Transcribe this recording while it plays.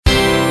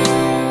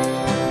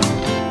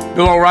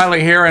Bill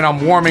O'Reilly here, and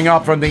I'm warming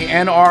up from the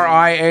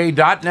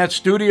NRIA.net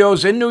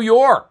studios in New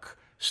York.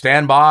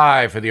 Stand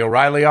by for the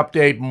O'Reilly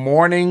Update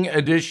Morning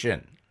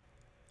Edition.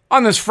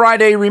 On this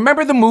Friday,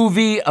 remember the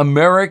movie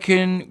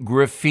American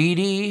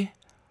Graffiti,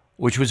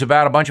 which was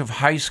about a bunch of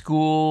high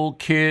school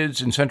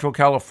kids in Central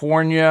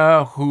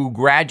California who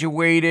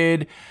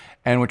graduated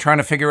and were trying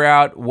to figure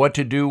out what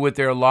to do with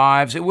their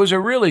lives? It was a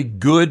really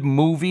good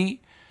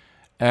movie,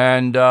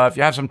 and if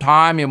you have some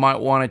time, you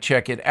might want to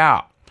check it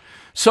out.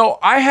 So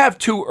I have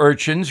two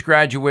urchins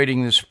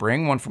graduating this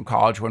spring, one from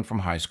college, one from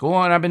high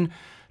school, and I've been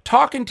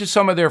talking to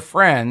some of their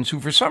friends who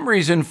for some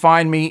reason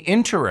find me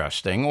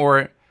interesting,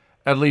 or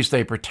at least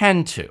they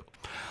pretend to.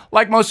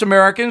 Like most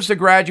Americans, the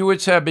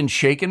graduates have been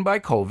shaken by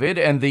COVID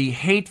and the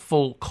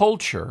hateful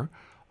culture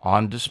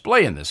on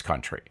display in this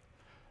country.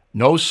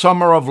 No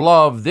summer of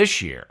love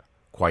this year,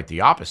 quite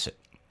the opposite.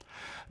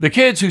 The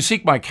kids who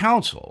seek my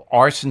counsel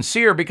are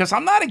sincere because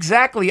I'm not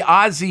exactly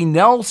Ozzie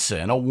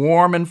Nelson, a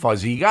warm and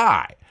fuzzy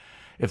guy.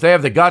 If they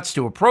have the guts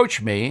to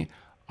approach me,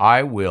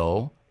 I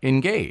will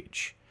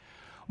engage.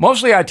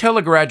 Mostly I tell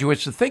the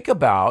graduates to think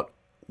about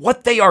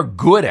what they are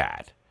good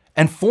at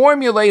and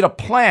formulate a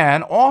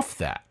plan off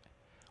that.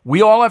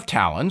 We all have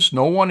talents.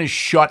 No one is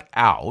shut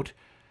out.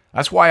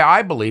 That's why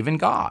I believe in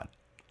God.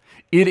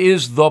 It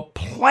is the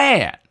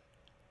plan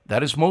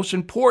that is most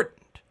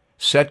important.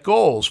 Set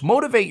goals.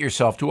 Motivate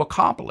yourself to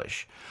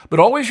accomplish. But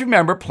always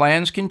remember,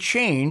 plans can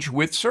change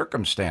with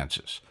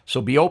circumstances. So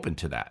be open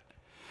to that.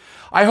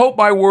 I hope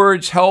my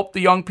words help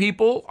the young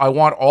people. I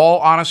want all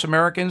honest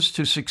Americans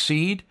to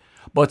succeed,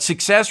 but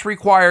success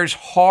requires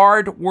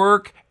hard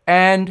work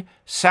and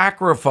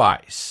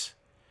sacrifice.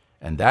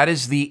 And that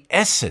is the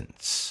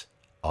essence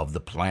of the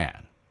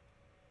plan.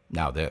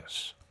 Now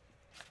this.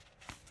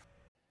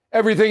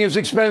 Everything is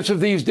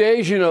expensive these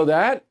days, you know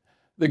that.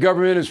 The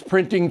government is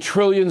printing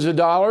trillions of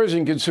dollars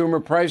and consumer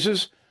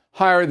prices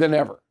higher than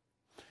ever.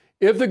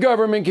 If the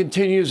government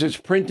continues its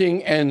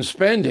printing and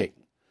spending,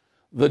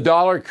 the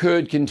dollar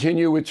could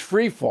continue its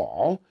free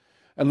fall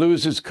and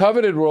lose its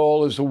coveted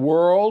role as the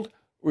world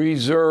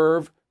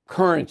reserve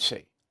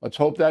currency. Let's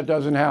hope that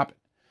doesn't happen.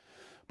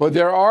 But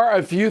there are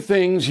a few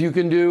things you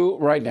can do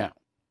right now.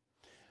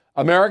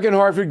 American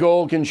Hartford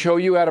Gold can show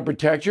you how to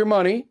protect your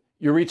money,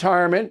 your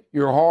retirement,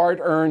 your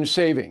hard-earned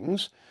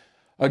savings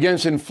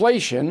against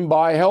inflation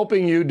by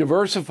helping you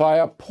diversify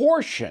a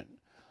portion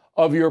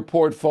of your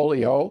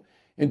portfolio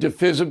into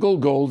physical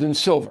gold and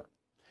silver.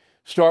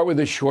 Start with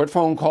a short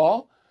phone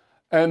call,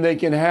 and they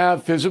can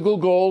have physical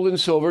gold and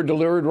silver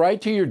delivered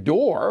right to your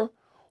door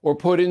or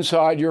put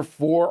inside your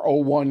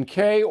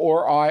 401k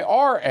or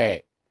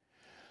IRA.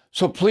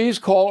 So please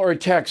call or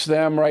text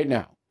them right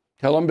now.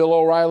 Tell them Bill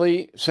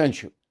O'Reilly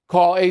sent you.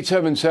 Call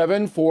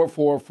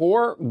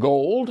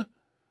 877-444-GOLD,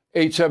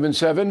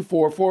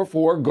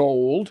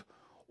 877-444-GOLD,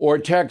 or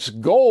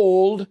text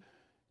GOLD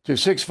to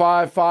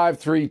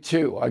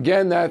 65532.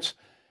 Again, that's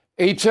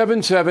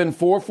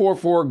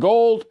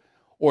 877-444-GOLD,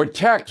 or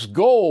text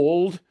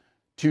GOLD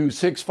to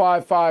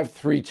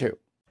 65532.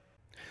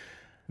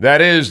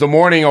 That is the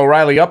Morning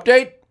O'Reilly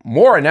Update.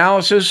 More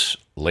analysis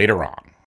later on.